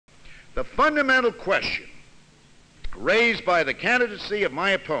The fundamental question raised by the candidacy of my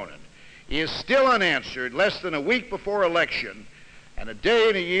opponent is still unanswered less than a week before election and a day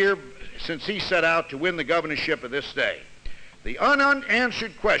and a year since he set out to win the governorship of this state. The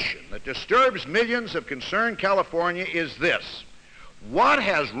unanswered question that disturbs millions of concerned California is this: what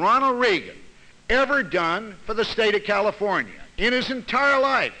has Ronald Reagan ever done for the state of California in his entire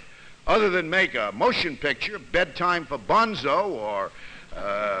life, other than make a motion picture, Bedtime for Bonzo, or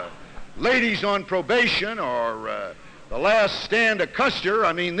Ladies on Probation, or The Last Stand of Custer?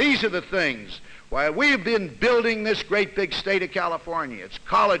 I mean, these are the things. Why, we've been building this great big state of California, its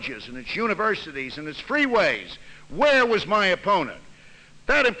colleges and its universities and its freeways. Where was my opponent?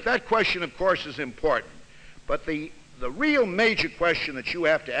 That question, of course, is important. But the real major question that you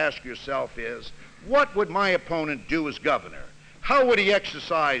have to ask yourself is, what would my opponent do as governor? How would he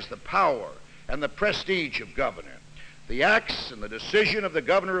exercise the power and the prestige of governor? The acts and the decision of the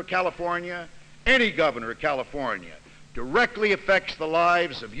governor of California, any governor of California, directly affects the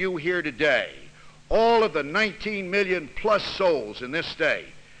lives of you here today, all of the 19 million plus souls in this state.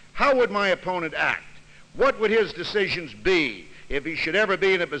 How would my opponent act? What would his decisions be if he should ever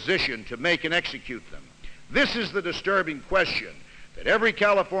be in a position to make and execute them? This is the disturbing question that every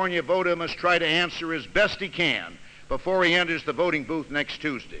California voter must try to answer as best he can before he enters the voting booth next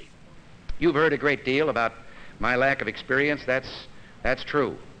Tuesday. You've heard a great deal about my lack of experience. That's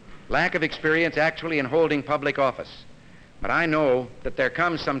true. Lack of experience actually in holding public office. But I know that there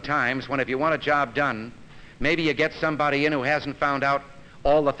comes some times when if you want a job done, maybe you get somebody in who hasn't found out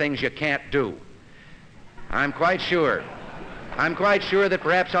all the things you can't do. I'm quite sure that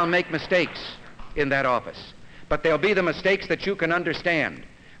perhaps I'll make mistakes in that office. But they'll be the mistakes that you can understand.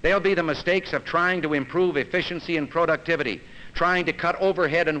 They'll be the mistakes of trying to improve efficiency and productivity, trying to cut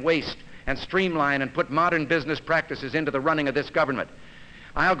overhead and waste and streamline and put modern business practices into the running of this government.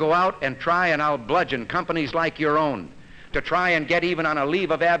 I'll go out and try and I'll bludgeon companies like your own to try and get even on a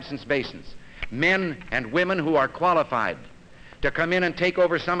leave of absence basis men and women who are qualified to come in and take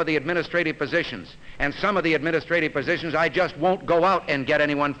over some of the administrative positions. And some of the administrative positions I just won't go out and get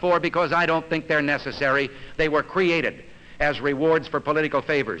anyone for because I don't think they're necessary. They were created as rewards for political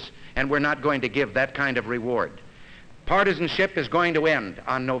favors, and we're not going to give that kind of reward. Partisanship is going to end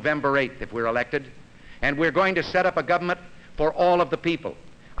on November 8th if we're elected, and we're going to set up a government for all of the people.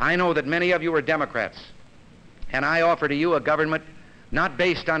 I know that many of you are Democrats, and I offer to you a government not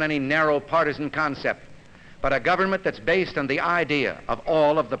based on any narrow partisan concept, but a government that's based on the idea of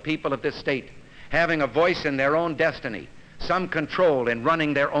all of the people of this state having a voice in their own destiny, some control in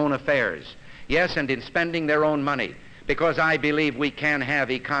running their own affairs, yes, and in spending their own money, because I believe we can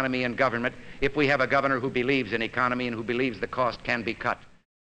have economy in government if we have a governor who believes in economy and who believes the cost can be cut.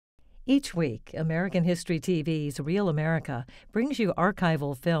 Each week, American History TV's Real America brings you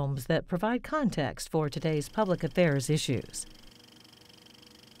archival films that provide context for today's public affairs issues.